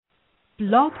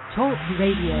Blog Talk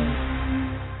Radio.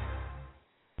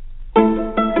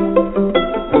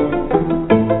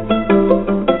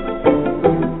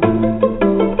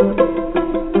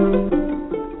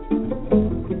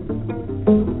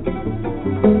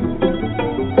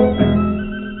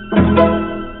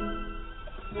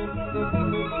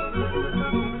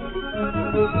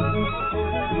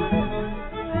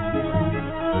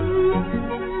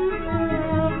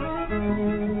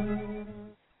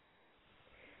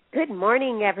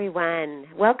 Everyone.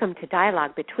 Welcome to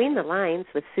Dialogue Between the Lines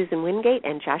with Susan Wingate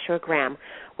and Joshua Graham,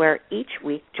 where each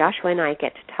week Joshua and I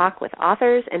get to talk with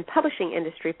authors and publishing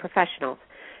industry professionals.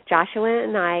 Joshua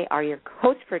and I are your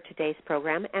hosts for today's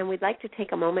program, and we'd like to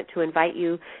take a moment to invite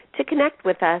you to connect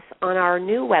with us on our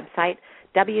new website,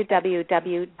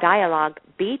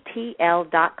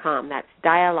 www.dialoguebtl.com. That's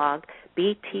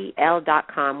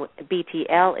dialoguebtl.com.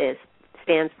 BTL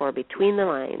stands for Between the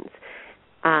Lines.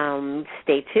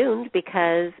 Stay tuned,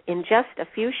 because in just a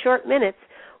few short minutes,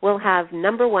 we'll have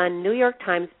 #1 New York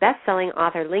Times bestselling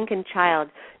author Lincoln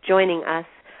Child joining us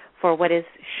for what is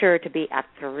sure to be a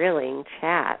thrilling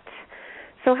chat.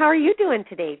 So how are you doing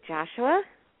today, Joshua?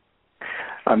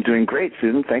 I'm doing great,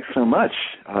 Susan. Thanks so much.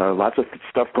 Lots of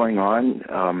stuff going on.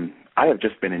 I have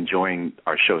just been enjoying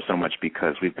our show so much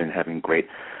because we've been having great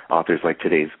authors like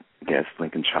today's guest,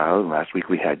 Lincoln Child. Last week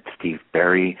we had Steve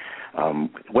Berry.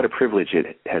 What a privilege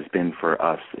it has been for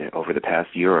us over the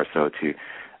past year or so to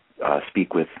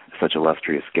speak with such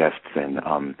illustrious guests. And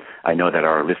I know that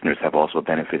our listeners have also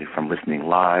benefited from listening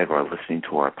live or listening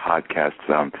to our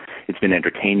podcasts. It's been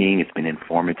entertaining, it's been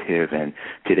informative, and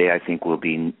today I think will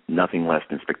be nothing less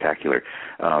than spectacular.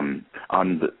 On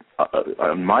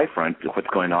my front, what's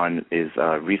going on is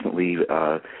recently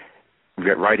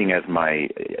writing as my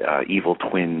evil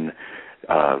twin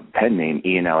pen name,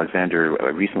 Ian Alexander,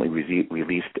 recently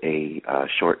released a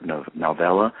short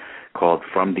novella called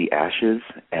From the Ashes,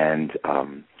 and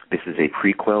this is a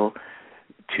prequel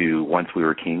to Once We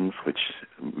Were Kings, which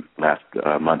last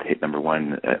month hit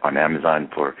 #1 on Amazon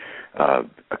for a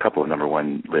couple of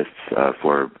 #1 lists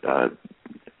for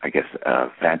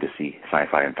fantasy,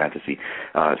 sci-fi and fantasy.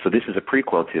 So this is a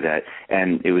prequel to that,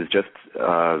 and it was just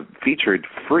featured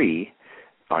free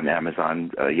on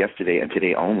Amazon yesterday and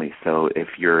today only. So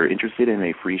if you're interested in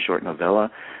a free short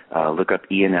novella, look up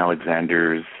Ian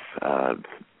Alexander's,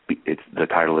 the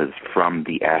title is From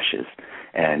the Ashes.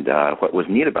 And what was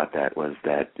neat about that was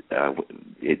that I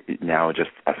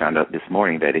found out this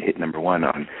morning that it hit #1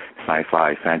 on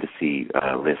sci-fi fantasy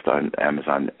list on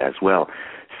Amazon as well.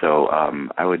 So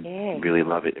I would really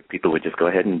love it if people would just go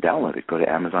ahead and download it. Go to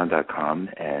Amazon.com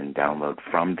and download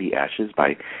From the Ashes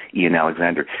by Ian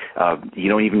Alexander. You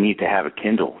don't even need to have a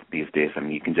Kindle these days. I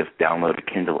mean, you can just download the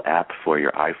Kindle app for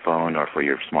your iPhone or for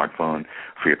your smartphone,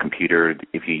 for your computer.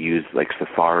 If you use like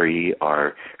Safari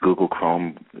or Google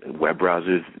Chrome web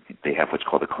browsers, they have what's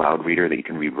called a cloud reader that you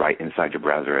can read right inside your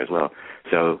browser as well.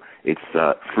 So it's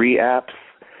free apps,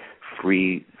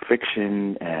 free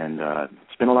fiction, and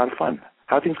it's been a lot of fun.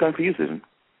 How are things going for you, Susan?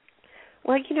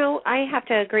 Well, I have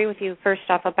to agree with you first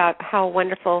off about how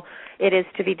wonderful it is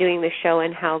to be doing this show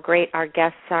and how great our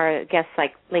guests are, guests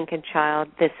like Lincoln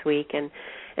Child this week and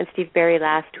Steve Berry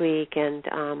last week, and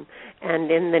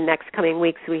in the next coming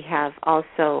weeks we have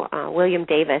also William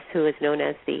Davis, who is known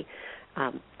as the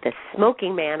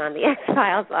smoking man on the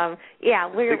X-Files.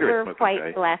 We're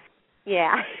quite blessed.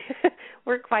 Yeah,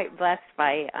 we're quite blessed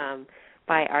by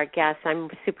our guests. I'm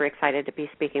super excited to be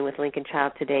speaking with Lincoln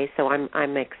Child today, so I'm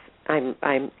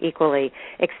equally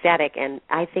ecstatic, and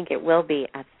I think it will be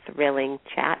a thrilling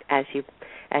chat as you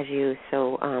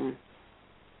so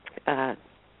not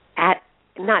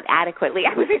adequately.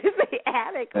 I was going to say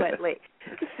adequately.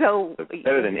 So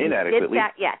better than inadequately.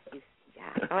 Yes.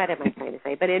 What am I trying to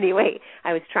say? But anyway,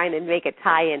 I was trying to make a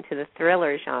tie into the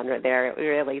thriller genre there. It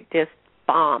really just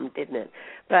bombed, didn't it?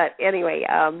 But anyway,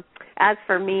 as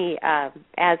for me,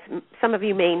 as some of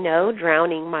you may know,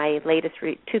 Drowning, my latest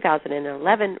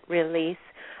 2011 release,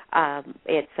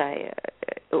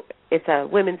 it's a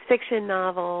women's fiction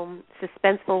novel,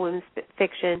 suspenseful women's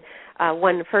fiction,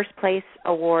 won the first place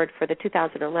award for the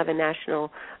 2011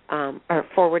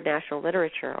 Forward National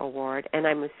Literature Award, and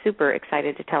I'm super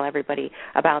excited to tell everybody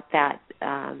about that.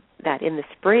 That in the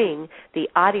spring, the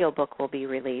audiobook will be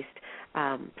released.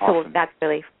 Awesome. So that's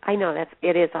really,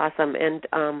 it is awesome. And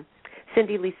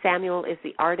Cindy Lee Samuel is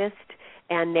the artist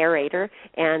and narrator,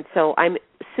 and so I'm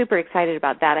super excited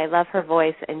about that. I love her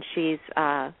voice, and she's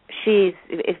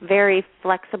very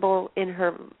flexible in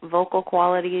her vocal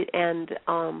quality and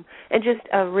just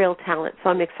a real talent. So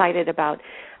I'm excited about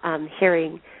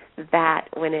hearing that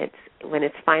when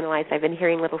it's finalized. I've been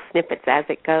hearing little snippets as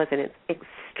it goes, and it's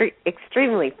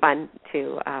extremely fun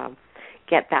to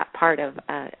get that part of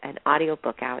an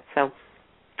audiobook out. So,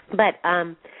 but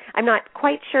I'm not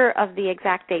quite sure of the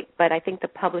exact date, but I think the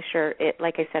publisher,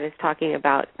 like I said, is talking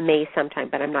about May sometime,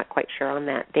 but I'm not quite sure on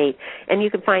that date. And you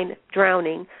can find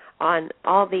Drowning on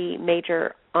all the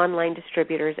major online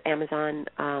distributors, Amazon,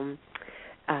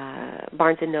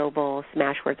 Barnes & Noble,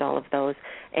 Smashwords, all of those,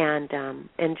 and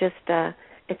just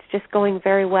it's just going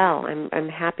very well. I'm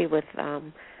happy with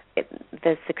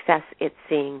the success it's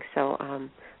seeing. So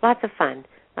lots of fun.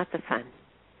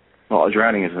 Well,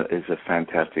 Drowning is a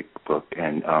fantastic book,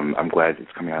 and I'm glad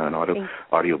it's coming out on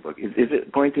audiobook. Is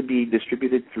it going to be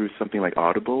distributed through something like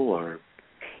Audible or?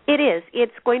 It is.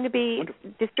 It's going to be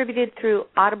distributed through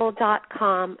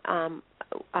Audible.com, and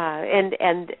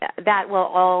that will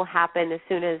all happen as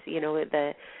soon as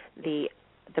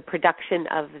the production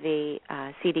of the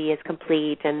CD is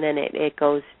complete, and then it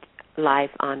goes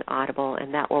live on Audible,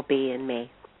 and that will be in May.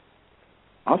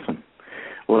 Awesome.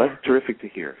 Well, that's terrific to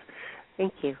hear.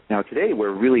 Thank you. Now, today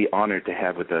we're really honored to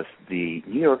have with us the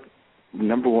New York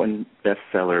 #1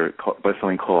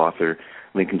 best-selling co-author,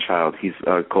 Lincoln Child. He's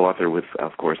a co-author with,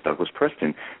 of course, Douglas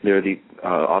Preston. They're the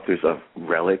authors of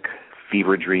Relic,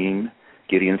 Fever Dream,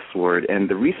 Gideon's Sword, and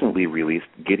the recently released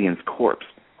Gideon's Corpse,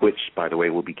 which, by the way,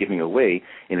 we'll be giving away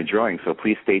in a drawing. So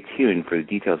please stay tuned for the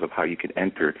details of how you can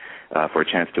enter for a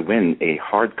chance to win a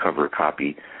hardcover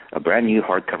copy, a brand new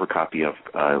hardcover copy of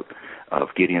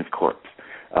Gideon's Corpse,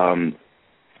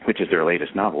 which is their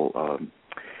latest novel.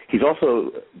 He's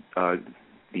also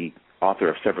the author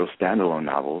of several standalone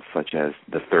novels, such as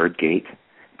The Third Gate,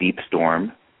 Deep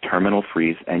Storm, Terminal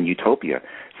Freeze, and Utopia.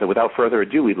 So without further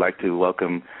ado, we'd like to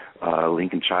welcome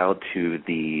Lincoln Child to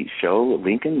the show.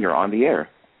 Lincoln, you're on the air.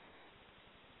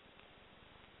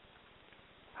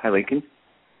 Hi, Lincoln.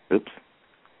 Oops.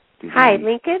 Hi,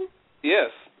 Lincoln? Yes.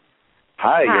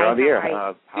 Hi, you're on the air.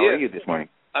 How are you this morning?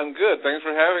 I'm good. Thanks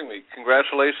for having me.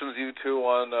 Congratulations, you two,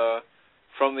 on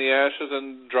From the Ashes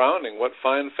and Drowning. What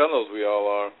fine fellows we all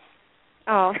are.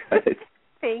 Oh,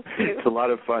 thank you. It's a lot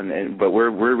of fun, but we're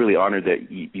really honored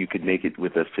that you could make it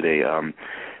with us today. And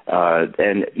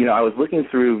I was looking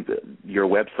through your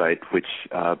website, which,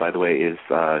 by the way, is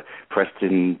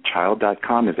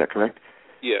PrestonChild.com. Is that correct?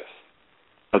 Yes.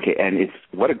 Okay, and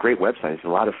what a great website. It's a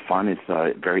lot of fun.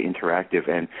 It's very interactive.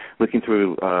 And looking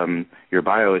through your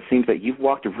bio, it seems that you've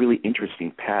walked a really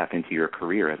interesting path into your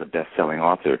career as a best-selling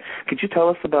author. Could you tell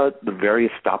us about the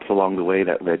various stops along the way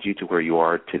that led you to where you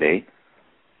are today?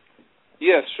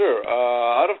 Yes, sure.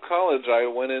 Out of college, I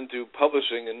went into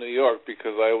publishing in New York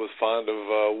because I was fond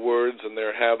of words and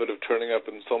their habit of turning up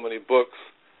in so many books.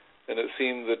 And it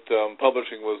seemed that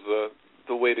publishing was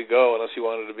the way to go unless you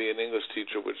wanted to be an English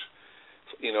teacher, which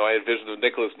I had visions of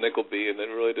Nicholas Nickleby, and it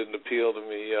really didn't appeal to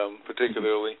me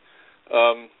particularly.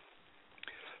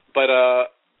 But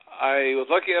I was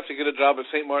lucky enough to get a job at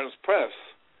St. Martin's Press,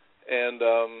 and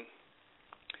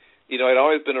I'd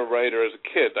always been a writer as a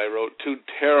kid. I wrote 2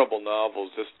 terrible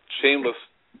novels, just shameless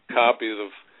copies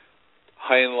of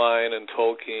Heinlein and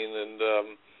Tolkien,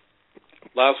 and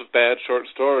lots of bad short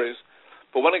stories.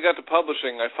 But when I got to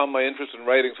publishing, I found my interest in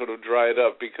writing sort of dried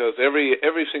up because every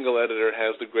single editor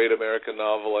has the great American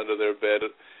novel under their bed,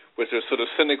 which they're sort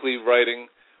of cynically writing,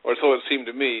 or so it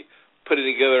seemed to me, putting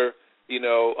together,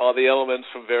 all the elements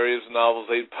from various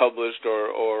novels they'd published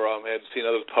or had seen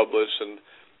others publish, and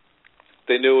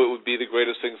they knew it would be the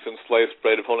greatest thing since sliced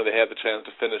bread if only they had the chance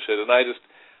to finish it. And I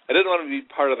didn't want to be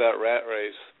part of that rat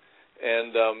race.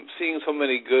 And seeing so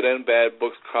many good and bad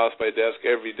books cross my desk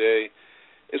every day,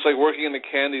 it's like working in a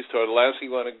candy store. The last thing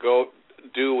you want to go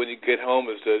do when you get home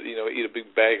is to, eat a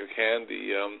big bag of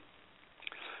candy.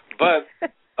 But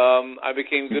I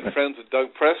became good friends with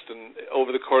Doug Preston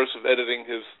over the course of editing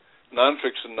his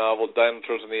nonfiction novel,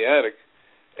 Dinosaurs in the Attic.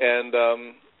 And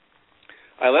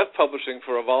I left publishing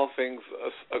for, of all things,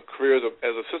 a career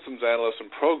as a systems analyst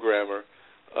and programmer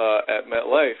at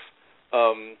MetLife,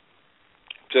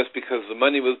 just because the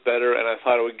money was better, and I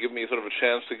thought it would give me sort of a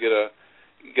chance to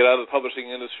get out of the publishing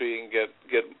industry and get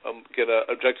an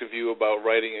objective view about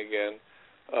writing again.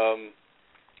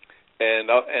 And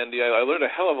I learned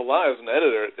a hell of a lot as an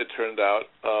editor, it turned out,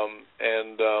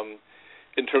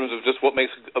 in terms of just what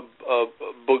makes a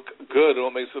book good and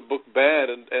what makes a book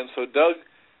bad. And so Doug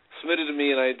submitted to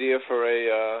me an idea for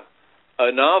a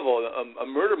novel, a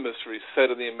murder mystery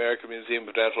set in the American Museum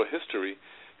of Natural History,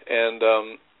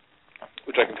 and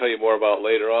which I can tell you more about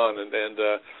later on. And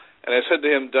I said to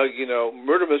him, Doug,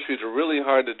 murder mysteries are really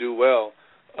hard to do well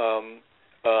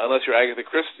unless you're Agatha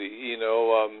Christie.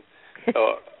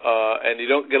 and you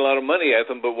don't get a lot of money at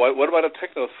them. But what about a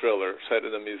techno thriller set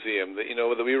in a museum that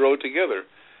that we wrote together?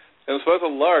 And so as a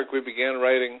lark, we began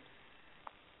writing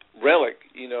Relic.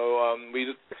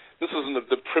 This was in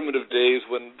the primitive days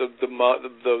when the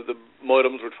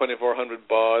modems were 2400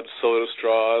 baud, soda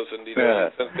straws, and you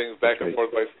sent things back and forth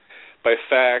by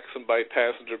fax and by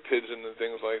passenger pigeon and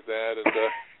things like that.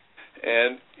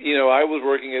 And I was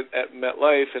working at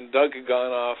MetLife, and Doug had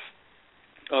gone off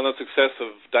on the success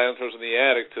of Dinosaurs in the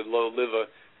Attic to live a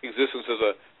existence as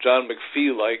a John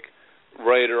McPhee-like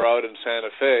writer out in Santa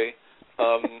Fe.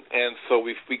 And so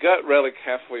we got Relic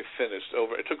halfway finished.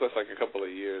 It took us like a couple of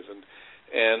years, and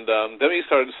then we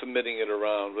started submitting it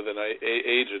around with an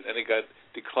agent, and it got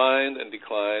declined and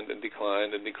declined and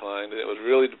declined and declined, and it was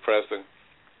really depressing.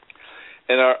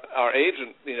 And our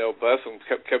agent, bless him,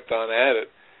 kept on at it.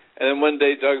 And then one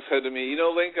day Doug said to me,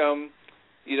 Link,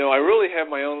 I really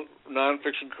have my own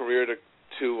nonfiction career to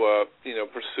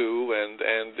pursue, and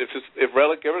if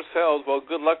Relic ever sells, well,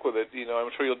 good luck with it. I'm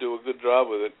sure you'll do a good job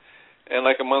with it. And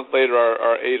like a month later,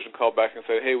 our agent called back and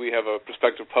said, hey, we have a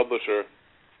prospective publisher.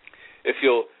 If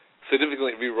you'll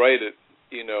significantly rewrite it,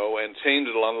 and change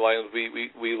it along the lines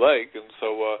we like. And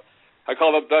so I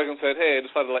called up Doug and said, hey, I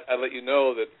just thought I'd let you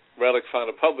know that Relic found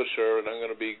a publisher, and I'm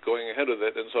going to be going ahead with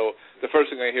it. And so the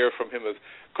first thing I hear from him is,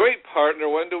 great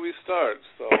partner, when do we start?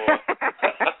 So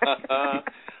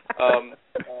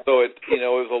so it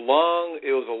was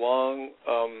a long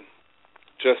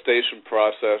gestation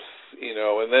process,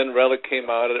 and then Relic came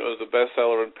out, and it was a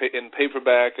bestseller in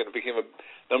paperback, and it became a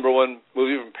 #1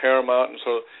 movie from Paramount, and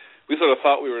so we sort of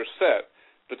thought we were set.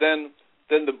 But then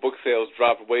the book sales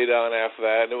dropped way down after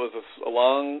that, and it was a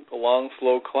long,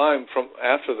 slow climb from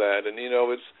after that. And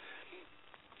it's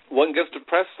one gets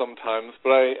depressed sometimes,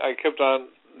 but I kept on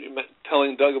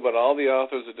telling Doug about all the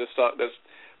authors that just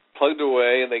plugged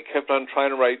away, and they kept on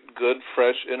trying to write good,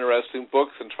 fresh, interesting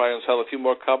books and try and sell a few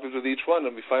more copies with each one.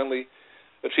 And we finally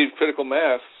achieved critical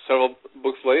mass several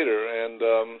books later,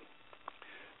 and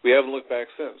we haven't looked back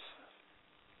since.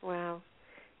 Wow.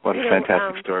 What a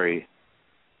fantastic story.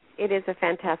 It is a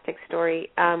fantastic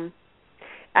story.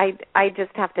 I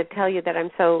just have to tell you that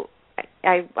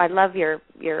I love your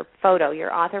photo,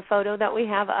 your author photo that we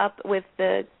have up with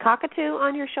the cockatoo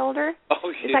on your shoulder.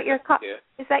 Oh, yeah.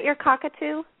 Is that your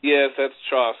cockatoo? Yes, that's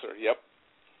Chaucer. Yep.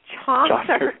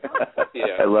 Chaucer.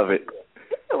 Yeah. I love it.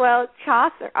 Well,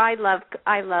 Chaucer. I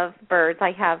love birds.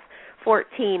 I have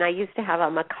 14. I used to have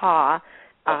a macaw.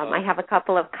 I have a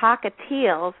couple of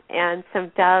cockatiels and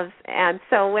some doves, and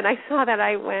so when I saw that,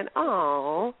 I went,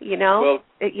 "Oh, Well,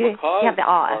 you have the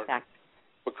awe effect."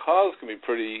 Macaws can be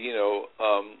pretty,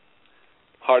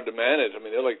 hard to manage. I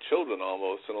mean, they're like children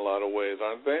almost in a lot of ways,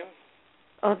 aren't they?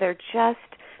 Oh,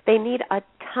 they need a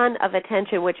ton of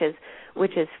attention, which is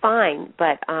fine,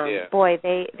 but boy,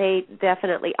 they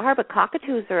definitely are. But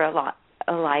cockatoos are a lot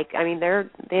alike. I mean,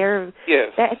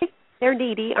 yes. I think they're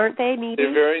needy, aren't they? Needy.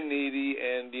 They're very needy,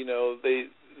 and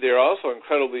they're also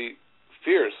incredibly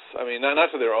fierce. I mean,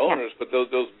 not to their owners, but those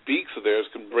beaks of theirs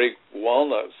can break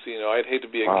walnuts. I'd hate to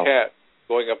be a cat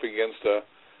going up against a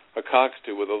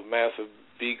cockatoo with those massive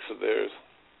beaks of theirs.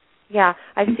 Yeah,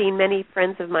 I've seen many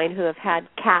friends of mine who have had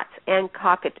cats and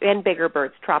and bigger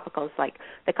birds, tropicals like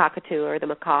the cockatoo or the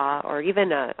macaw or even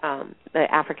the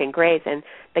African greys, and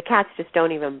the cats just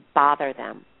don't even bother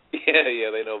them.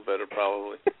 Yeah, they know better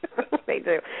probably. They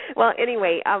do. Well,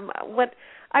 anyway, what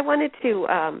I wanted to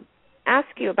ask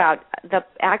you about the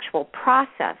actual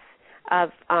process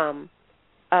of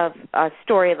a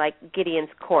story like Gideon's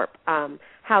Corp,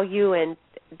 how you and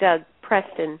Doug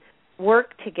Preston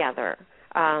work together.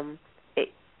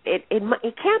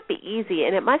 It can't be easy,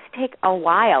 and it must take a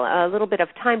while, a little bit of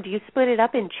time. Do you split it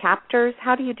up in chapters?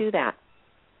 How do you do that?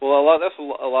 Well, that's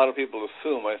a lot of people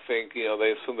assume. I think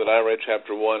they assume that I write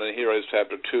chapter 1 and he writes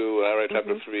chapter 2 and I write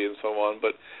chapter 3 and so on.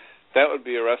 But that would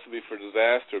be a recipe for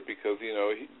disaster because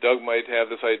Doug might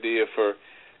have this idea for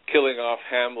killing off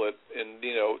Hamlet in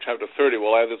chapter 30.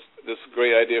 Well, I have this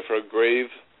great idea for a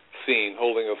grave scene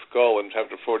holding a skull in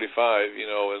chapter 45.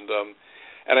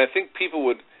 And I think people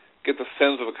would get the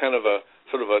sense of a kind of a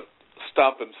sort of a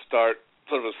stop and start,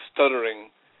 sort of a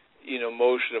stuttering,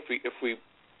 motion if we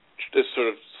just sort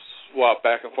of swap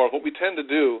back and forth. What we tend to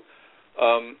do,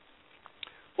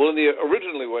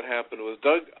 originally what happened was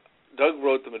Doug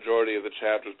wrote the majority of the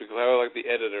chapters because I was like the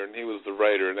editor and he was the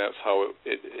writer, and that's how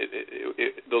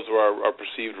those were our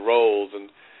perceived roles. And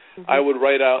I would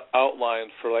write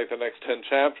outlines for like the next 10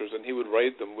 chapters, and he would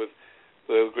write them with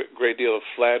a great deal of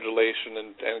flagellation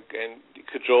and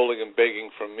cajoling and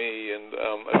begging from me. And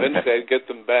eventually I'd get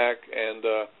them back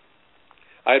and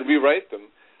I'd rewrite them.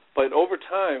 But over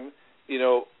time,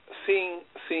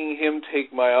 seeing him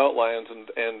take my outlines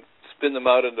and spin them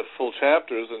out into full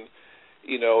chapters, and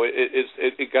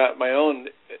it got my own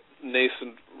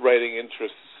nascent writing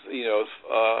interests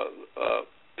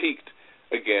peaked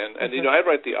again. And I'd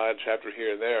write the odd chapter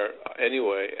here and there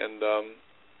anyway, and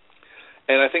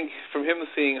I think from him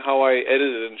seeing how I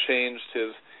edited and changed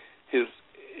his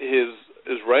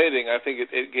writing, I think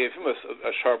it gave him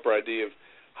a sharper idea of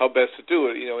how best to do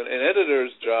it. An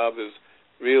editor's job is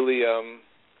really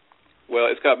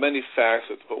it's got many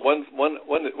facets, but one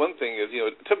thing is,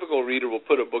 a typical reader will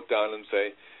put a book down and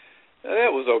say,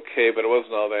 that was okay, but it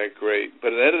wasn't all that great.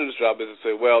 But an editor's job is to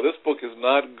say, well, this book is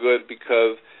not good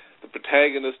because the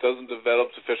protagonist doesn't develop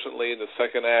sufficiently in the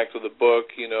second act of the book,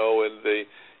 and the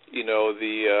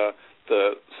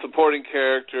supporting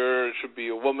character should be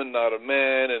a woman, not a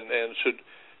man, and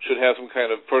should have some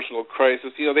kind of personal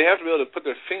crisis. They have to be able to put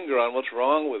their finger on what's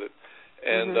wrong with it.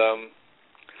 And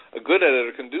a good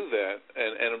editor can do that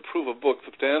and improve a book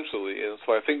substantially. And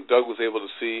so I think Doug was able to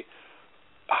see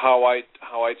how I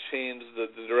changed the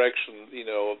direction,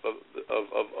 of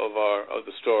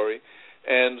the story.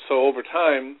 And so over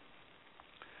time,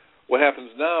 what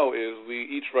happens now is we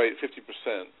each write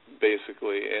 50%,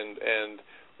 basically, and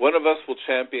one of us will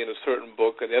champion a certain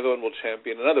book and the other one will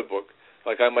champion another book.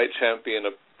 Like I might champion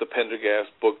the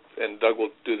Pendergast book and Doug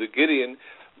will do the Gideon,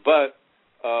 but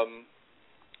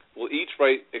we'll each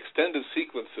write extended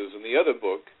sequences in the other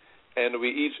book, and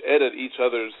we each edit each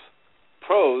other's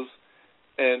prose,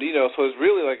 and, so it's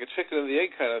really like a chicken and the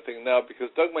egg kind of thing now, because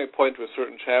Doug might point to a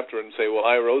certain chapter and say, well,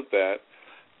 I wrote that,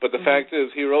 but the fact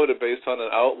is he wrote it based on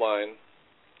an outline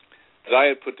that I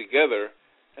had put together,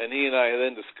 and he and I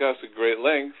then discussed at great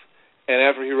length, and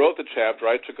after he wrote the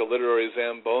chapter, I took a literary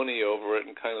Zamboni over it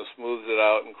and kind of smoothed it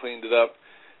out and cleaned it up,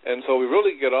 and so we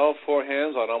really get all four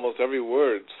hands on almost every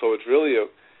word, so it's really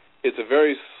it's a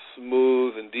very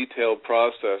smooth and detailed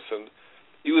process. And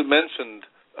you had mentioned,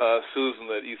 Susan,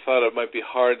 that you thought it might be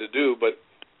hard to do, but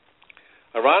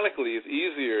ironically it's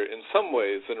easier in some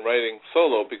ways than writing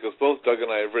solo, because both Doug and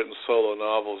I have written solo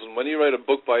novels. And when you write a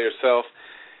book by yourself,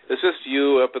 it's just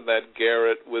you up in that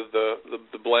garret with the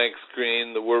blank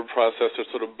screen, the word processor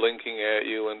sort of blinking at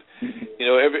you. And,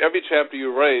 every chapter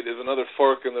you write is another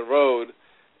fork in the road,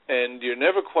 and you're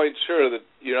never quite sure that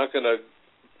you're not going to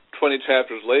 20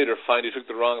 chapters later find you took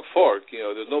the wrong fork.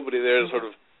 There's nobody there to sort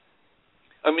of,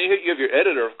 you have your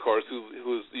editor, of course,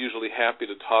 who's usually happy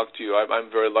to talk to you. I'm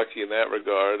very lucky in that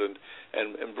regard, and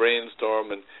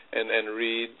brainstorm and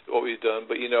read what we've done.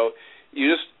 But,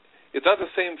 it's not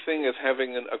the same thing as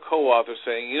having a co-author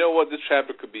saying, this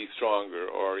chapter could be stronger,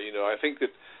 or, I think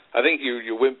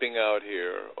you're wimping out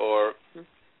here, or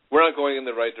we're not going in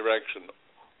the right direction,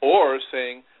 or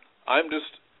saying, I'm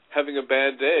just having a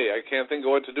bad day. I can't think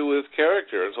of what to do with this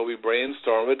character. And so we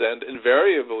brainstorm it, and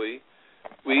invariably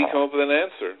we come up with an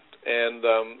answer. And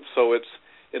so it's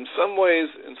in some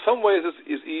ways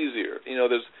it's easier.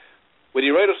 There's when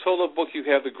you write a solo book, you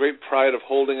have the great pride of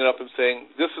holding it up and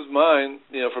saying, "This is mine."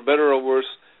 For better or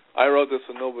worse, I wrote this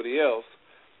and nobody else.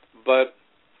 But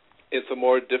it's a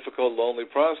more difficult, lonely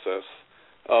process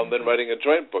than writing a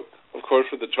joint book. Of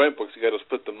course, with the joint books, you got to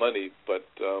split the money, but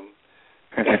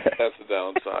that's the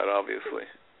downside, obviously.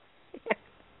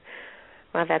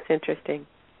 Well, that's interesting.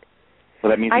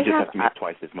 Well, that means you just have to make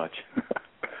twice as much.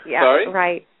 Yeah, sorry?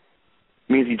 Right.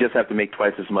 It means you just have to make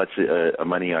twice as much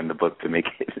money on the book to make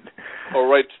it. Or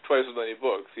write twice as many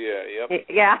books, yeah, yep.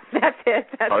 Yeah, that's it.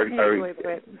 That's or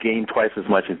gain twice as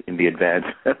much in the advance.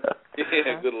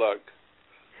 Yeah, good luck.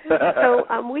 So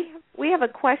we have a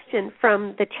question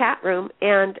from the chat room,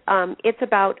 and it's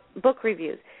about book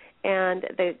reviews. And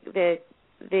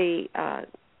the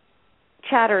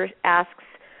chatter asks,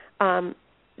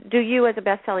 do you as a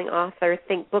best-selling author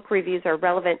think book reviews are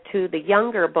relevant to the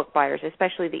younger book buyers,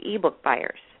 especially the e-book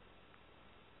buyers?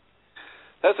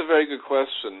 That's a very good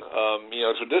question.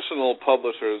 Traditional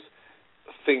publishers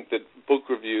think that book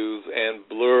reviews and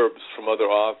blurbs from other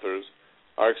authors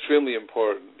are extremely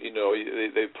important.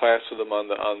 They plaster them on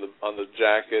the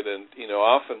jacket, and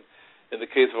often, in the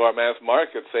case of our mass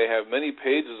markets, they have many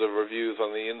pages of reviews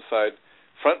on the inside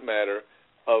front matter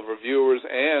of reviewers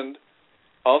and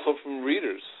also from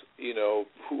readers,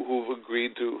 who've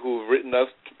agreed to, who've written us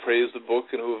to praise the book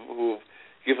and who've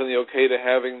given the okay to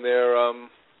having their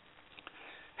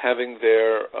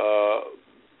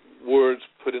words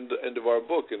put into our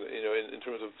book, and in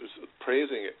terms of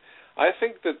praising it. I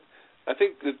think that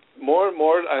more and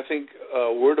more,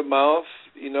 word of mouth,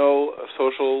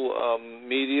 social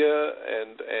media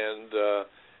and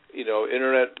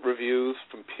internet reviews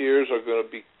from peers are going to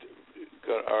be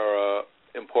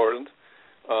important.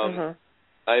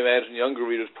 I imagine younger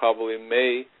readers probably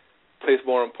may place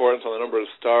more importance on the number of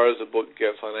stars a book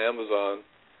gets on Amazon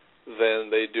than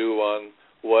they do on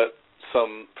what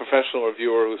some professional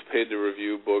reviewer who's paid to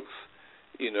review books,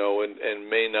 and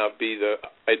may not be the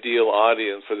ideal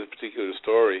audience for this particular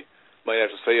story, might have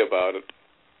to say about it.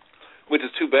 Which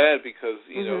is too bad because,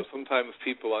 sometimes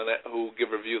people who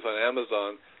give reviews on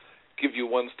Amazon give you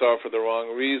 1 star for the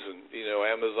wrong reason.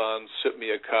 Amazon shipped me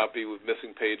a copy with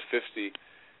missing page 50.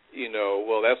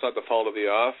 Well, that's not the fault of the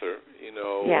author.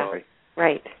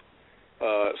 Right.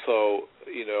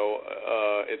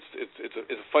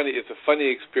 It's a funny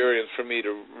experience for me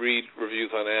to read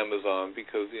reviews on Amazon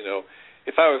because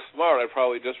if I was smart, I'd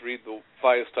probably just read the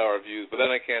 5-star reviews, but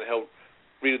then I can't help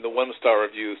reading the 1-star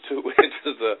reviews too, which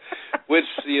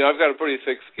I've got a pretty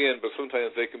thick skin, but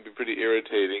sometimes they can be pretty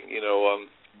irritating.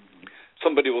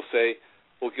 Somebody will say,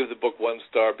 "We'll give the book 1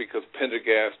 star because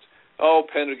Pendergast. Oh,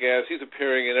 Pendergast, he's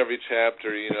appearing in every chapter.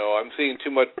 I'm seeing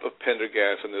too much of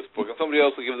Pendergast in this book." And somebody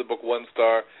else will give the book 1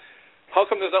 star. How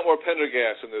come there's not more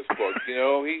Pendergast in this book?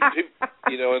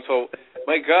 And so,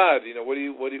 my God,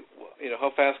 how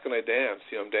fast can I dance?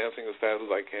 I'm dancing as fast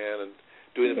as I can and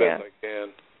doing the best I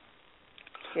can.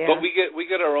 Yeah. But we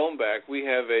get our own back. We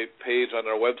have a page on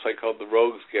our website called the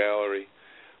Rogues Gallery,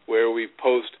 where we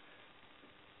post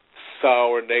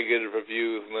sour, negative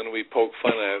reviews, and then we poke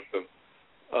fun at them.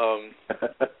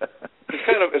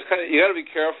 It's kind of you got to be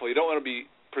careful. You don't want to be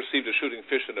perceived as shooting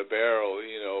fish in a barrel,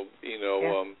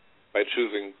 by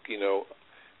choosing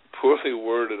poorly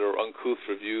worded or uncouth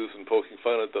reviews and poking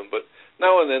fun at them. But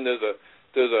now and then there's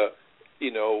a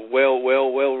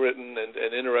well written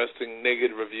and interesting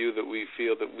negative review that we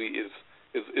feel that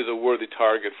is a worthy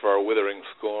target for our withering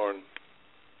scorn.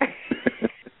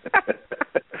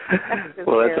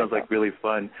 Well, that sounds like really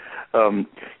fun.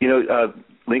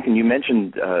 Lincoln, you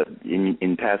mentioned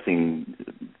in passing,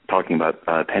 talking about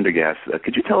Pendergast.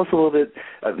 Could you tell us a little bit?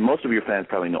 Most of your fans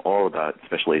probably know all about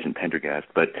Special Agent Pendergast,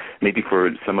 but maybe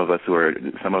for some of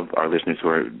our listeners who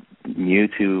are new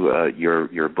to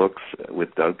your books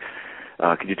with Doug,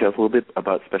 could you tell us a little bit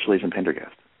about Special Agent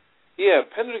Pendergast? Yeah,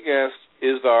 Pendergast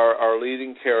is our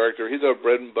leading character. He's our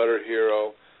bread and butter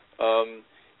hero.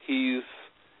 He's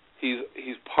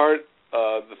part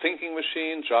the Thinking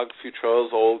Machine, Jacques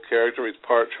Futrell's old character. He's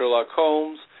part Sherlock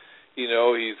Holmes.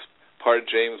 He's part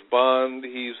James Bond.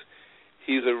 He's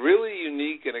a really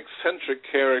unique and eccentric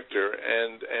character.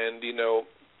 And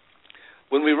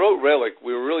when we wrote Relic,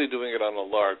 we were really doing it on a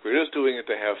lark. We were just doing it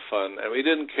to have fun, and we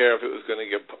didn't care if it was going to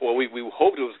get. Well, we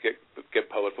hoped it was get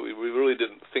published, but we really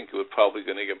didn't think it was probably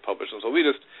going to get published. And so we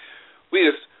just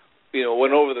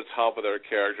went over the top with our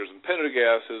characters. And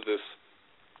Pendergast is this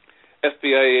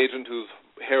FBI agent whose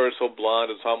hair is so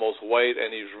blonde it's almost white, and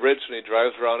he's rich, and he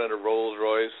drives around in a Rolls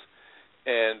Royce,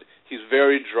 and he's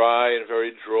very dry and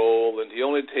very droll, and he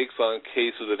only takes on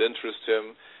cases that interest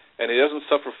him, and he doesn't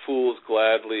suffer fools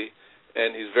gladly,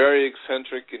 and he's very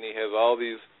eccentric, and he has all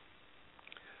these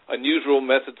unusual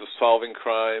methods of solving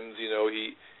crimes. He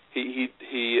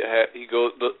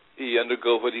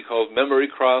undergoes what he calls memory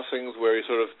crossings, where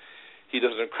he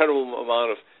does an incredible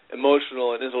amount of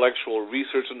emotional and intellectual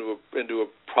research into a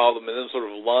problem, and then sort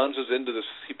of launches into this.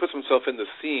 He puts himself in the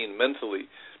scene mentally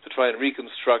to try and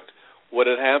reconstruct what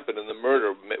had happened in the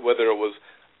murder, whether it was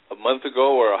a month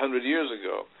ago or 100 years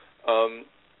ago.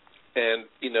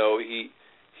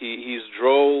 He's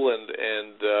droll and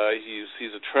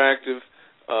he's attractive,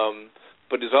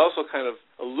 but he's also kind of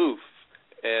aloof,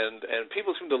 and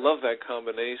people seem to love that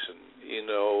combination.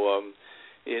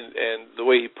 And the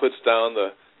way he puts down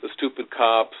the stupid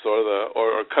cops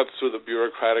or cuts through the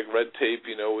bureaucratic red tape,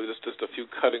 with just a few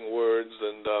cutting words.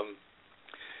 And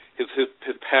his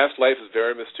past life is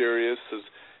very mysterious.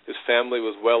 His family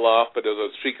was well off, but there's a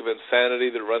streak of insanity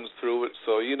that runs through it.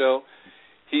 So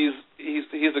he's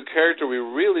a character we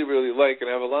really, really like and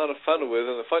have a lot of fun with.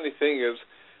 And the funny thing is,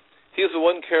 he's the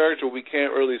one character we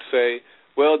can't really say,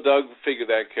 well, Doug figured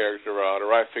that character out,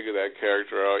 or I figured that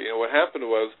character out. What happened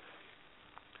was,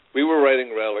 we were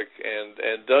writing Relic, and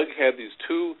Doug had these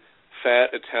 2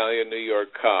 fat Italian New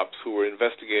York cops who were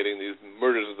investigating these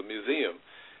murders at the museum.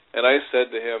 And I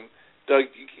said to him,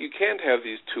 Doug, you can't have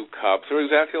these 2 cops. They're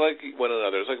exactly like one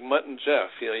another. It's like Mutt and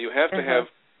Jeff. You have to have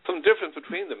some difference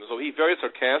between them. So he very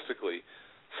sarcastically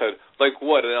said, like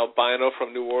what, an albino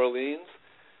from New Orleans?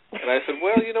 And I said,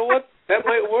 well, you know what? That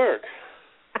might work.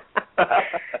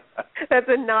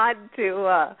 That's a nod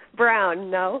to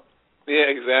Brown, no? Yeah,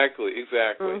 exactly.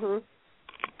 Mm-hmm.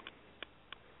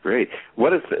 Great.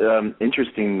 What an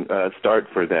interesting start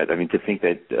for that. I mean, to think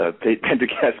that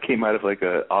Pendergast came out of like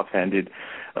a offhanded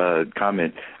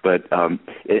comment, but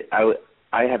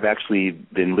I have actually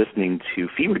been listening to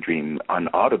Fever Dream on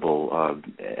Audible,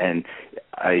 and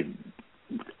I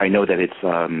know that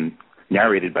it's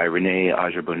narrated by Renee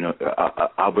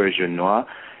Auberjonois,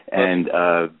 and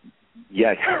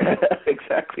yeah,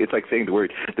 exactly. It's like saying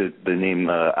the name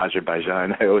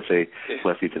Azerbaijan. I always say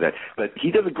bless you to that. But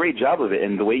he does a great job of it,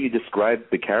 and the way you describe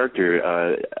the character,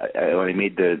 when I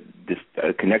made this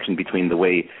connection between the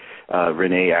way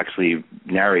Renee actually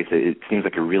narrates it seems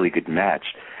like a really good match.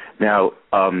 Now,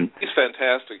 he's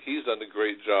fantastic. He's done a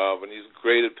great job, and he's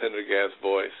great at Pendergast's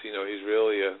voice. You know, he's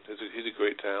really he's a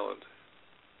great talent.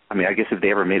 I mean, I guess if they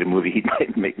ever made a movie, he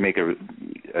might make a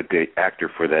good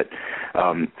actor for that.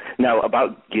 Now,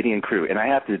 about Gideon Crew, and I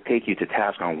have to take you to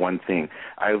task on one thing.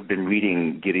 I've been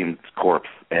reading Gideon's Corpse,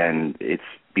 and it's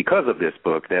because of this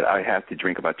book that I have to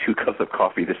drink about 2 cups of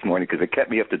coffee this morning because it kept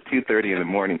me up to 2:30 in the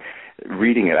morning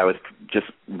reading it. I was just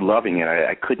loving it.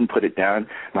 I couldn't put it down.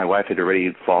 My wife had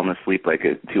already fallen asleep like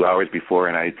 2 hours before,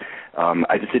 and I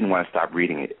just didn't want to stop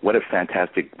reading it. What a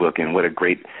fantastic book, and what a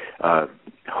great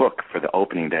hook for the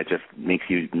opening that just makes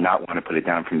you not want to put it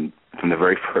down from the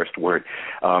very first word.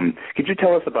 Could you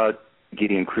tell us about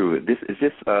Gideon Crew? Is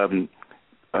this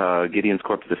Gideon's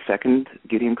Corpse the second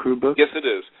Gideon Crew book? Yes, it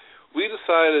is. We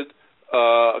decided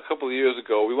a couple of years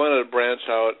ago we wanted to branch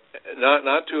out,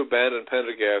 not to abandon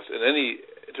Pendergast in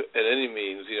any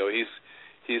means. You know,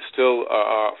 he's still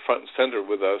front and center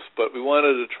with us, but we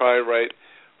wanted to try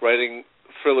writing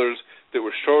thrillers that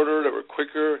were shorter, that were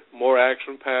quicker, more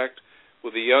action-packed,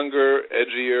 with a younger,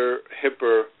 edgier,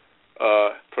 hipper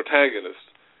protagonist.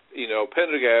 You know,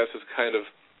 Pendergast is kind of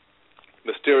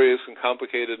mysterious and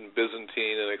complicated and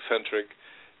Byzantine and eccentric,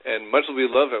 and much as we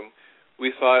love him, we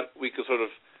thought we could sort of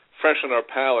freshen our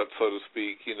palate, so to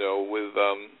speak, you know, with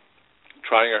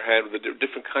trying our hand with a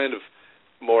different kind of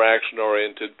more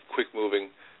action-oriented, quick-moving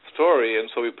story. And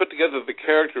so we put together the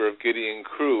character of Gideon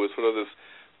Crew as sort of this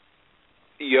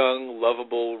young,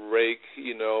 lovable rake,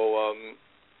 you know,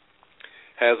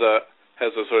 has a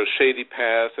sort of shady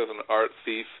past as an art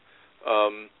thief,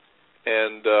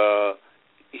 and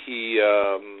he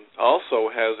also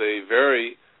has a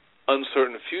very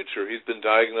uncertain future. He's been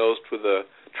diagnosed with a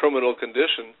terminal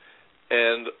condition,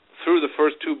 and through the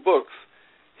first 2 books,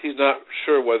 he's not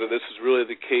sure whether this is really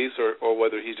the case or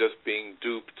whether he's just being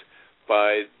duped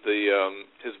by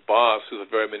his boss, who's a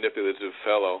very manipulative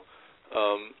fellow.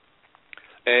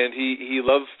 And he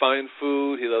loves fine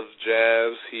food. He loves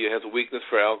jazz. He has a weakness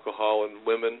for alcohol and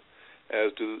women,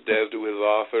 as do his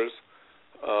authors.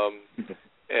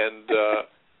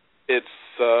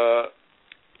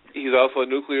 He's also a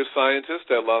nuclear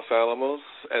scientist at Los Alamos,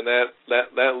 and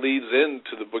that leads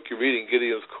into the book you're reading,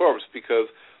 Gideon's Corpse, because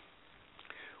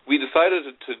we decided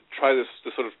to try this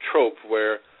sort of trope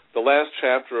where the last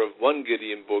chapter of one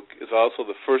Gideon book is also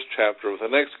the first chapter of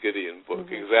the next Gideon book.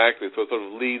 Mm-hmm. Exactly. So it sort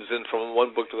of leads in from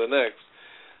one book to the next.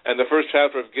 And the first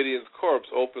chapter of Gideon's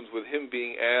Corpse opens with him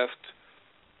being asked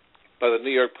by the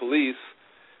New York police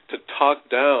to talk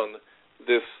down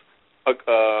this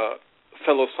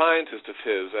fellow scientist of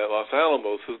his at Los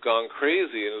Alamos who's gone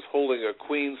crazy and is holding a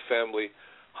Queens family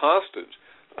hostage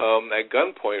at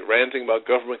gunpoint, ranting about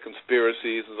government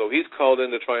conspiracies. And so he's called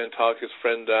in to try and talk his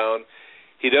friend down.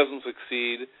 He doesn't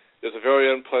succeed. There's a very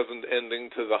unpleasant ending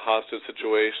to the hostage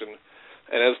situation.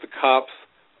 And as the cops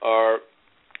are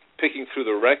picking through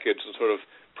the wreckage and sort of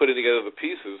putting together the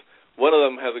pieces, one of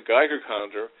them has a Geiger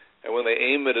counter, and when they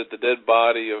aim it at the dead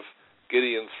body of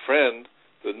Gideon's friend,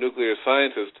 the nuclear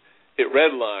scientist, it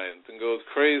redlines and goes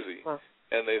crazy. Huh.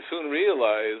 And they soon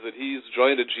realize that he's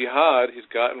joined a jihad, he's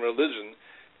gotten religion,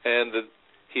 and that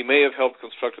he may have helped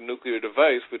construct a nuclear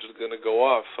device which is going to go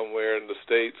off somewhere in the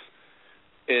States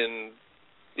in,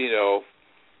 you know,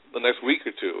 the next week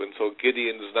or two. And so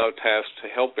Gideon is now tasked to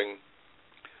helping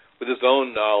with his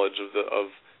own knowledge of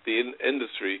the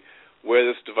industry where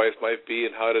this device might be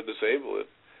and how to disable it.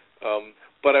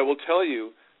 But I will tell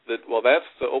you that while that's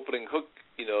the opening hook,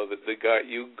 you know, that got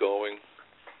you going,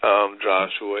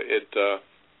 Joshua,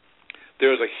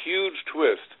 there's a huge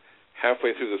twist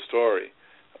halfway through the story.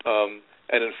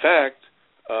 And in fact,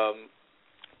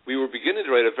 we were beginning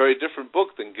to write a very different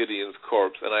book than Gideon's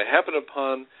Corpse, and I happened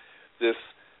upon this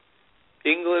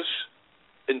English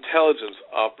intelligence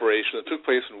operation that took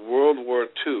place in World War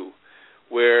II,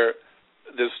 where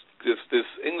this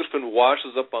Englishman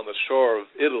washes up on the shore of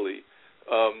Italy,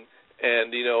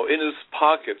 and, you know, in his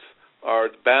pockets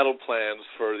are battle plans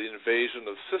for the invasion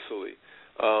of Sicily.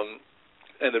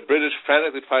 And the British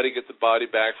frantically try to get the body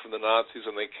back from the Nazis,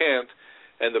 and they can't.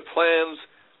 And the plans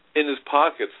in his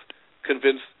pockets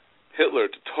convince Hitler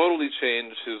to totally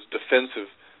change his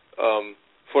defensive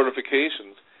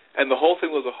fortifications. And the whole thing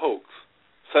was a hoax.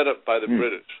 set up by the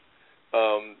British.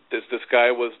 This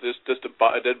guy was just a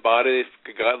dead body.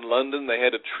 He got in London. They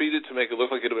had to treat it to make it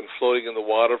look like it had been floating in the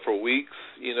water for weeks,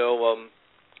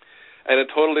 and it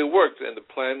totally worked. And the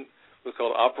plan was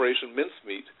called Operation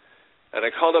Mincemeat. And I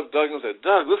called up Doug and said,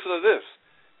 Doug, listen to this.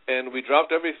 And we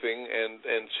dropped everything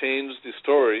and changed the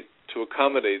story to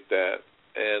accommodate that.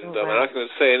 And I'm not going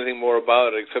to say anything more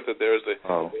about it except that there's a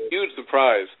huge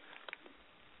surprise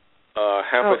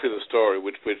halfway through the story,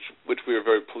 which we are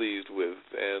very pleased with,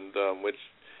 and which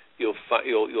you'll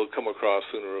come across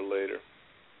sooner or later.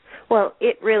 Well,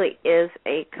 it really is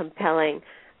a compelling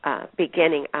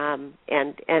beginning, and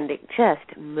it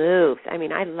just moves. I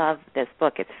mean, I love this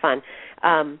book. It's fun.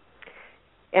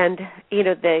 And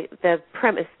the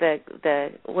premise,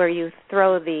 the where you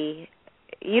throw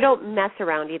you don't mess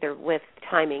around either with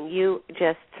timing. You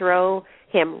just throw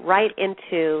him right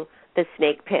into the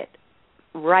snake pit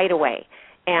right away.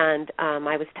 And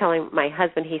I was telling my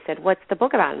husband, he said, "What's the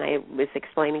book about?" And I was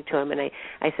explaining to him, and I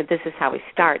said, "This is how he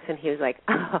starts." And he was like,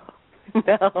 "Oh,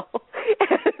 no."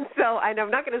 So I'm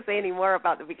not going to say any more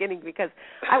about the beginning because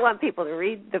I want people to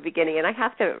read the beginning, and I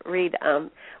have to read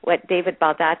what David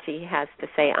Baldacci has to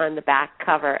say on the back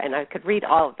cover, and I could read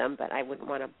all of them, but I wouldn't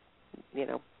want to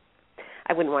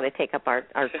take up our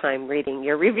time reading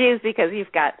your reviews because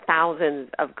you've got thousands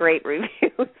of great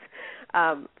reviews.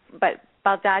 But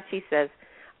Baldacci says,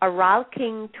 "A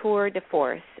rollicking tour de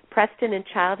force, Preston and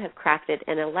Child have crafted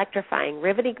an electrifying,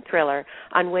 riveting thriller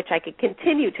on which I could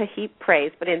continue to heap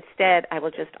praise, but instead I will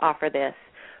just offer this.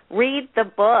 Read the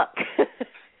book."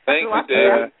 Thank you,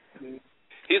 David.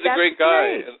 He's a great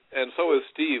guy, and so is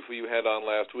Steve, who you had on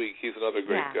last week. He's another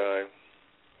great guy.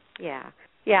 Yeah,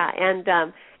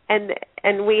 and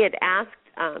we had asked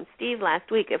Steve last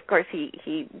week. Of course,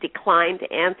 he declined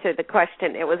to answer the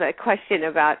question. It was a question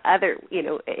about other,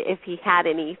 if he had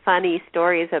any funny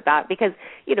stories about, because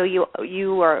you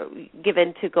are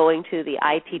given to going to the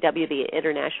ITW, the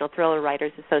International Thriller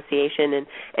Writers Association,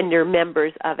 and you're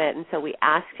members of it. And so we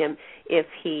asked him if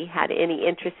he had any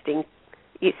interesting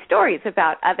stories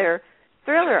about other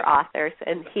thriller authors,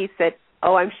 and he said,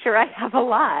 "Oh, I'm sure I have a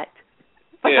lot,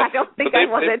 but I don't think I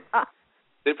want to talk."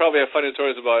 They probably have funny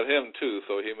stories about him, too,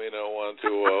 so he may not want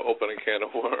to open a can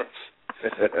of worms.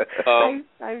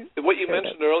 What you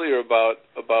mentioned earlier about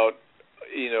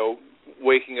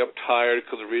waking up tired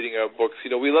because of reading our books,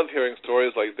 we love hearing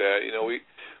stories like that.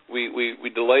 We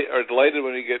are delighted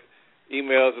when we get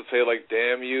emails that say, like,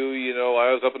 "Damn you,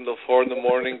 I was up until 4 in the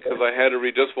morning because I had to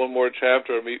read just one more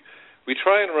chapter." And we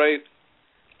try and write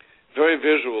very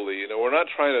visually. We're not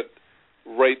trying to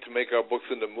write to make our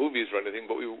books into movies or anything,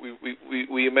 but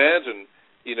we imagine,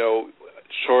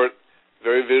 short,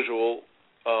 very visual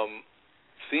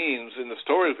scenes in the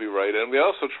stories we write, and we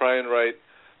also try and write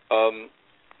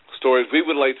stories we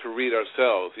would like to read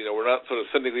ourselves. We're not sort of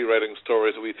cynically writing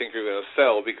stories that we think are going to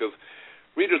sell, because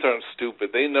readers aren't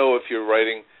stupid. They know if you're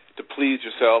writing to please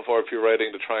yourself or if you're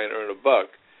writing to try and earn a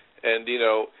buck. And,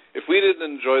 if we didn't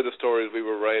enjoy the stories we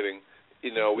were writing,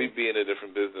 we'd be in a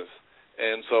different business.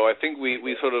 And so I think we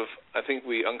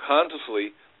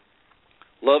unconsciously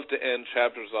love to end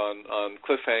chapters on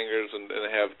cliffhangers and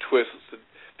have twists that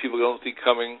people don't see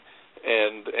coming.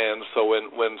 And so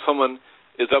when someone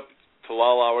is up to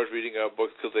long hours reading our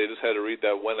books because they just had to read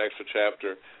that one extra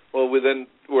chapter, well,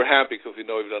 we're happy because we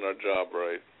know we've done our job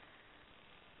right.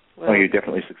 Well, you're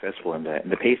definitely successful in that.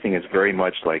 And the pacing is very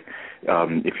much like,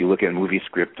 if you look at a movie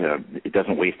script, it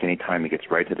doesn't waste any time. It gets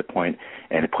right to the point,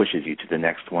 and it pushes you to the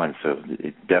next one. So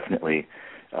it's definitely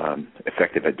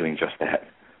effective at doing just that.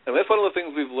 And that's one of the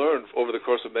things we've learned over the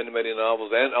course of many, many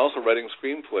novels, and also writing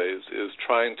screenplays, is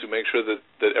trying to make sure that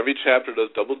every chapter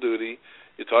does double duty.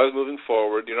 It's always moving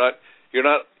forward. You're not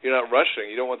rushing.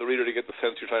 You don't want the reader to get the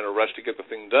sense you're trying to rush to get the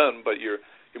thing done, but you're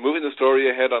moving the story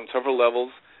ahead on several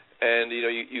levels. And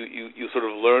you sort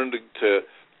of learn to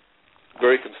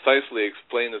very concisely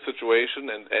explain the situation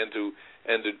and to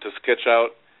sketch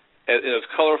out in as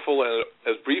colorful and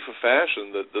as brief a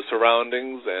fashion the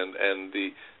surroundings and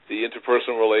the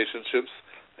interpersonal relationships,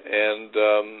 and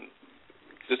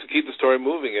just to keep the story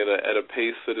moving at a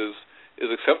pace that is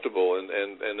acceptable and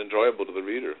enjoyable to the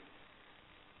reader.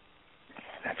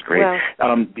 That's great.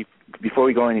 Well, before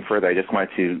we go any further, I just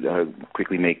wanted to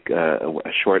quickly make a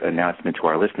short announcement to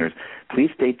our listeners. Please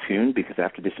stay tuned, because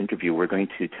after this interview, we're going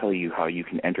to tell you how you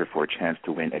can enter for a chance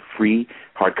to win a free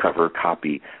hardcover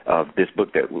copy of this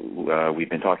book that we've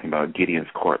been talking about,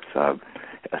 Gideon's Corpse.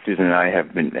 Susan and I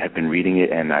have been reading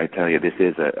it, and I tell you, this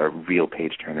is a real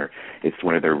page-turner. It's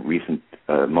one of their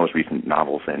most recent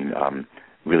novels, and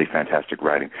really fantastic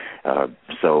writing.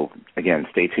 So, again,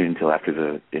 stay tuned until after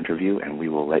the interview, and we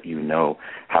will let you know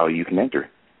how you can enter.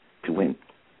 to win.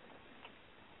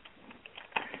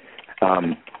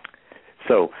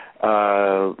 So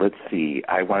let's see.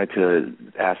 I wanted to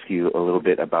ask you a little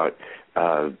bit about,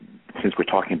 since we're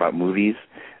talking about movies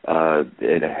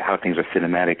and how things are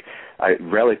cinematic,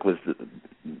 Relic was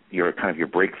your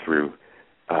breakthrough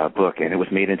book, and it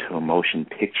was made into a motion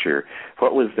picture.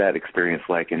 What was that experience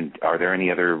like, and are there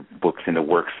any other books in the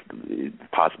works,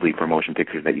 possibly for motion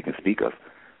pictures, that you can speak of?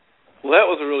 Well, that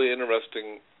was a really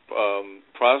interesting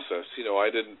process. I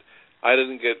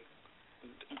didn't get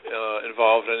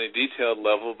involved at any detailed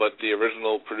level, but the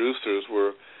original producers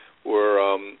were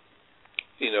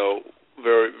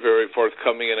very, very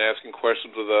forthcoming and asking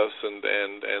questions with us and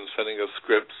sending us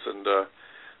scripts, and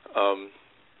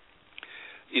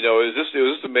it was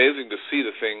just amazing to see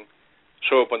the thing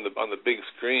show up on the big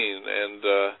screen, and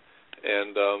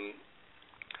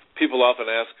people often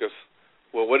ask us,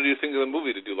 well, what did you think of the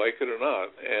movie? Did you like it or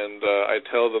not? And I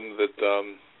tell them that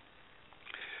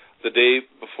the day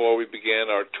before we began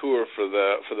our tour for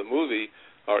the movie,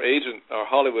 our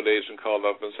Hollywood agent, called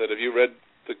up and said, "Have you read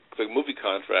the movie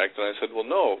contract?" And I said, "Well,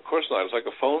 no, of course not. It's like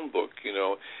a phone book, He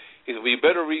said, "Well, you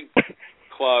better read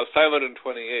clause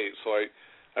 528." So I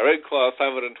read clause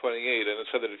 528, and it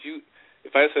said that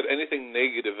if I said anything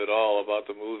negative at all about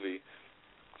the movie,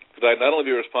 that I'd not only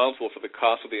be responsible for the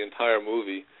cost of the entire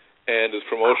movie and its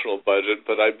promotional budget,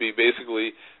 but I'd be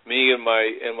basically, me and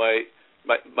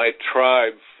my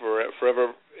tribe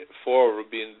forever forward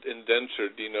being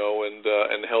indentured,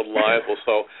 and held liable.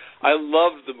 So I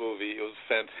loved the movie. It was a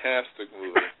fantastic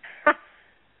movie.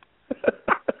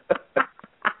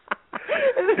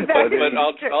 But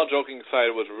all joking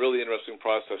aside, it was a really interesting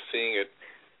process seeing it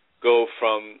go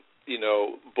from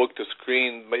book to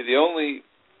screen. The only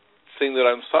thing that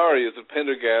I'm sorry is that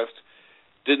Pendergast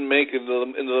didn't make it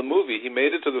into the movie. He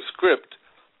made it to the script,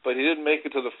 but he didn't make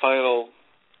it to the final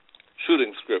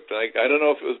shooting script. And I don't know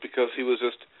if it was because he was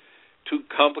just too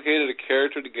complicated a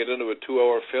character to get into a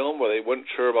 2-hour film, where they weren't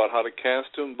sure about how to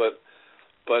cast him, but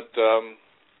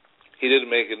he didn't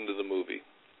make it into the movie.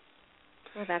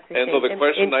 Well, that's a and shame. So the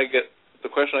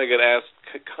question I get asked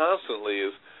constantly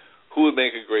is, who would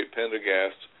make a great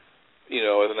Pendergast,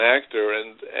 as an actor?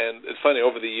 And it's funny,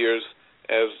 over the years,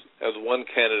 as one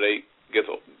candidate gets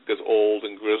old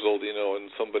and grizzled,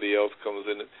 and somebody else comes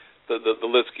in, the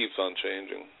list keeps on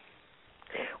changing.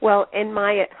 Well, in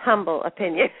my humble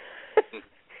opinion,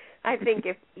 I think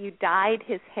if you dyed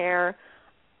his hair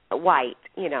white,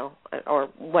 or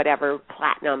whatever,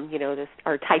 platinum,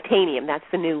 or titanium, that's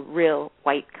the new real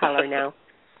white color now.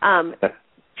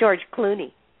 George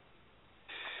Clooney.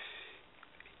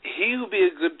 He would be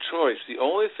a good choice. The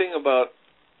only thing about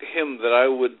him that I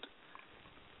would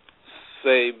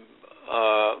say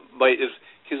is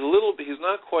he's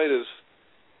not quite as,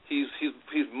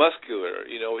 he's muscular,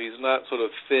 he's not sort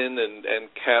of thin and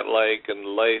cat-like and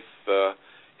lithe.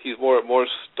 He's more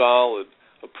stolid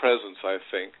a presence, I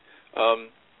think.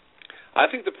 I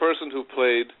think the person who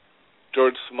played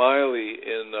George Smiley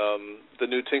in the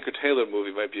new Tinker Tailor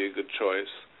movie might be a good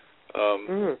choice.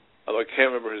 Although I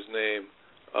can't remember his name.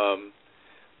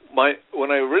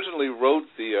 When I originally wrote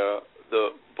the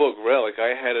book Relic,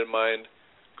 I had in mind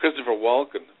Christopher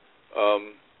Walken.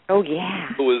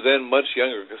 Who was then much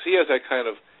younger, because he has that kind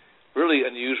of really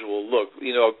unusual look.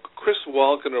 Chris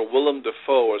Walken or Willem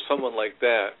Dafoe or someone like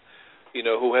that,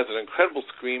 who has an incredible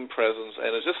screen presence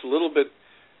and is just a little bit,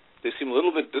 they seem a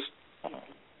little bit just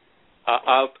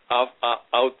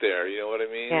out there, you know what I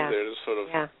mean? Yeah. They're just sort of,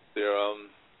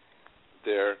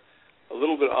 they're a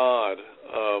little bit odd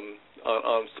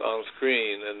on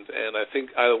screen, and I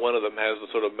think either one of them has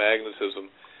the sort of magnetism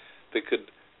they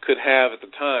could have at the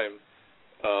time.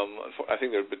 I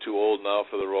think they're a bit too old now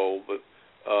for the role, but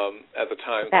at the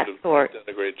time could have done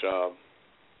a great job.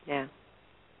 Yeah.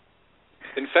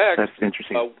 In fact, that's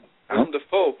interesting. Willem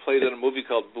Dafoe played in a movie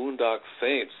called Boondock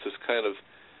Saints, this kind of,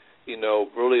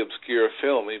 really obscure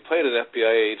film. He played an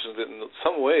FBI agent that in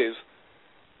some ways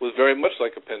was very much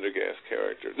like a Pendergast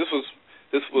character.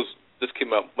 This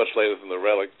came out much later than The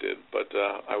Relic did, but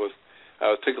I was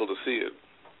tickled to see it.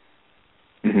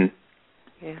 Mm-hmm.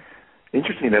 Yeah.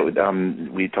 Interesting that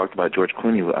we talked about George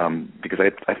Clooney, because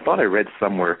I thought I read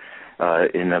somewhere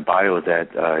in the bio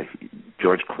that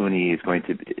George Clooney is going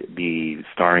to be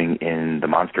starring in The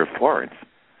Monster of Florence.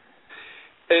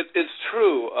 It's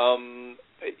true.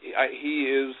 He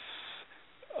is,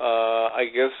 I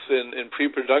guess, in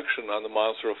pre-production on The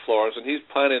Monster of Florence, and he's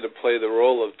planning to play the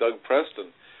role of Doug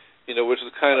Preston, which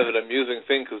is kind of an amusing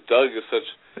thing because Doug is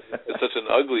such an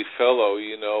ugly fellow,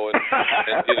 and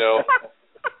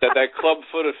that club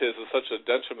foot of his is such a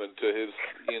detriment to his,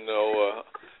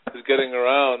 his getting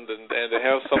around, and to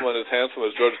have someone as handsome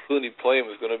as George Clooney play him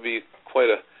is going to be quite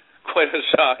a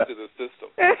shock to the system.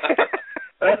 Just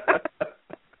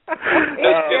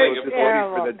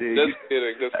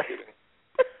kidding.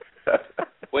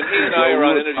 When he and I are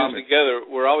on interviews together,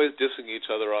 we're always dissing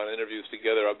each other on interviews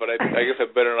together. But I guess I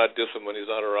better not diss him when he's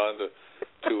not around to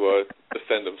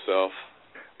defend himself.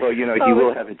 Well, he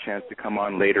will have a chance to come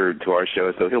on later to our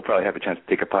show, so he'll probably have a chance to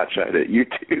take a pot shot at you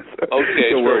too. So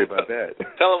okay, don't worry about that.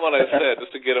 Tell him what I said,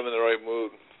 just to get him in the right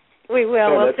mood. We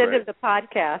will. We'll send him the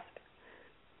podcast.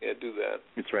 Yeah, do that.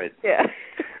 That's right. Yeah.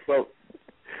 Well,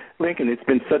 Lincoln, it's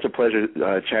been such a pleasure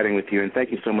chatting with you, and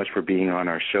thank you so much for being on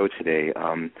our show today.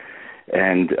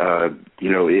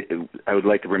 I would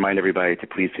like to remind everybody to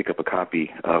please pick up a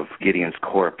copy of Gideon's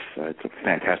Corpse. It's a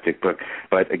fantastic book.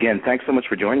 But again, thanks so much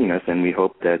for joining us, and we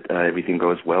hope that everything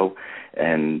goes well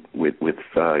and with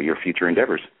your future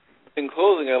endeavors. In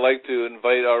closing, I'd like to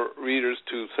invite our readers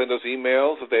to send us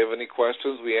emails if they have any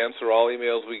questions. We answer all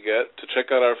emails we get. To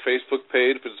check out our Facebook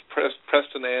page, it's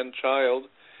Preston and Child,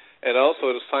 and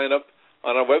also to sign up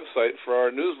on our website for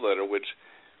our newsletter, which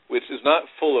is not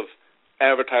full of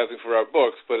advertising for our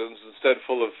books, but is instead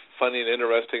full of funny and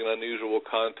interesting and unusual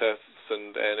contests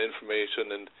and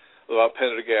information and about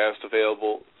Pendergast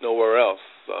available nowhere else.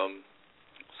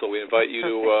 So we invite you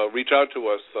to reach out to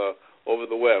us over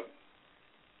the web.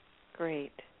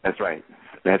 Great. That's right.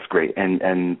 That's great.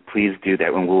 And please do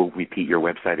that, and we'll repeat your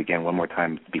website again one more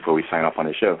time before we sign off on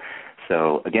the show.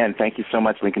 So, again, thank you so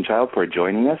much, Lincoln Child, for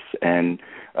joining us, and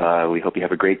we hope you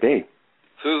have a great day.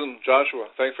 Susan, Joshua,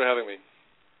 thanks for having me.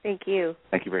 Thank you.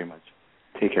 Thank you very much.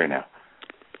 Take care now.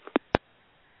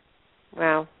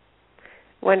 Wow.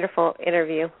 Wonderful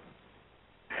interview.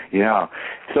 Yeah.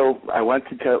 So I want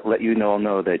to let you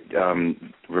know that,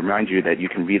 remind you that you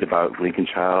can read about Lincoln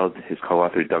Child, his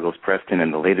co-author Douglas Preston,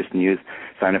 and the latest news.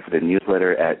 Sign up for the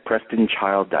newsletter at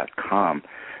PrestonChild.com.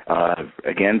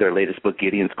 Again, their latest book,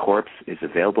 Gideon's Corpse, is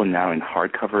available now in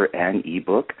hardcover and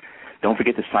ebook. Don't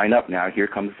forget to sign up now. Here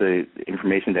comes the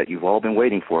information that you've all been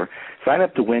waiting for. Sign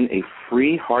up to win a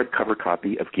free hardcover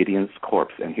copy of Gideon's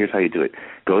Corpse, and here's how you do it.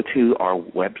 Go to our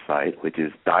website, which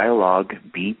is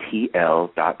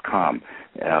dialoguebtl.com.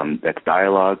 That's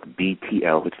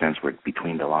dialoguebtl, which stands for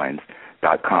Between the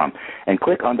Lines.com, and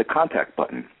click on the contact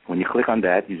button. When you click on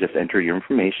that, you just enter your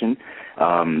information,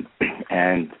 and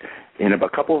in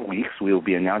about a couple of weeks, we will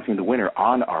be announcing the winner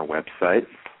on our website.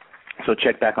 So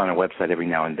check back on our website every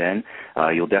now and then.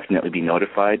 You'll definitely be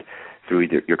notified through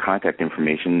your contact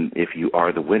information if you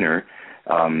are the winner.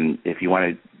 If you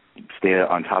want to stay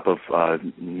on top of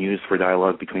news for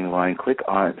Dialogue Between the Lines,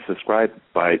 subscribe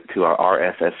to our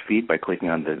RSS feed by clicking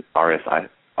on the RSS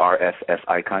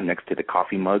icon next to the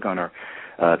coffee mug on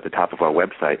the top of our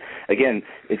website. Again,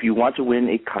 if you want to win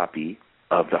a copy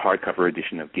of the hardcover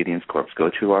edition of Gideon's Corpse, go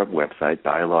to our website,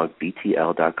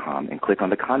 dialoguebtl.com, and click on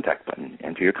the contact button.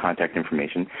 Enter your contact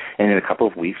information, and in a couple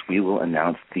of weeks, we will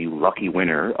announce the lucky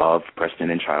winner of Preston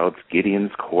and Child's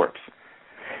Gideon's Corpse.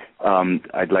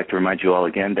 I'd like to remind you all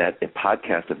again that a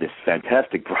podcast of this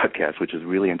fantastic broadcast, which is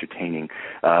really entertaining,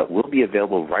 will be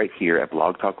available right here at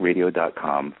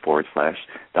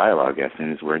blogtalkradio.com/dialogue as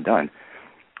soon as we're done.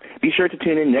 Be sure to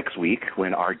tune in next week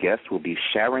when our guest will be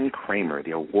Sharon Kramer, the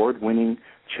award-winning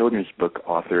children's book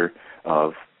author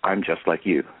of I'm Just Like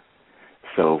You.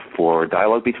 So for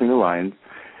Dialogue Between the Lines,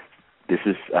 this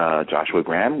is Joshua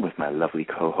Graham with my lovely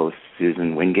co-host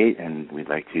Susan Wingate, and we'd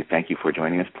like to thank you for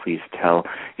joining us. Please tell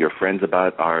your friends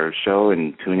about our show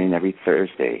and tune in every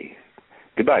Thursday.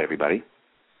 Goodbye, everybody.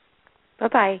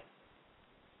 Bye-bye.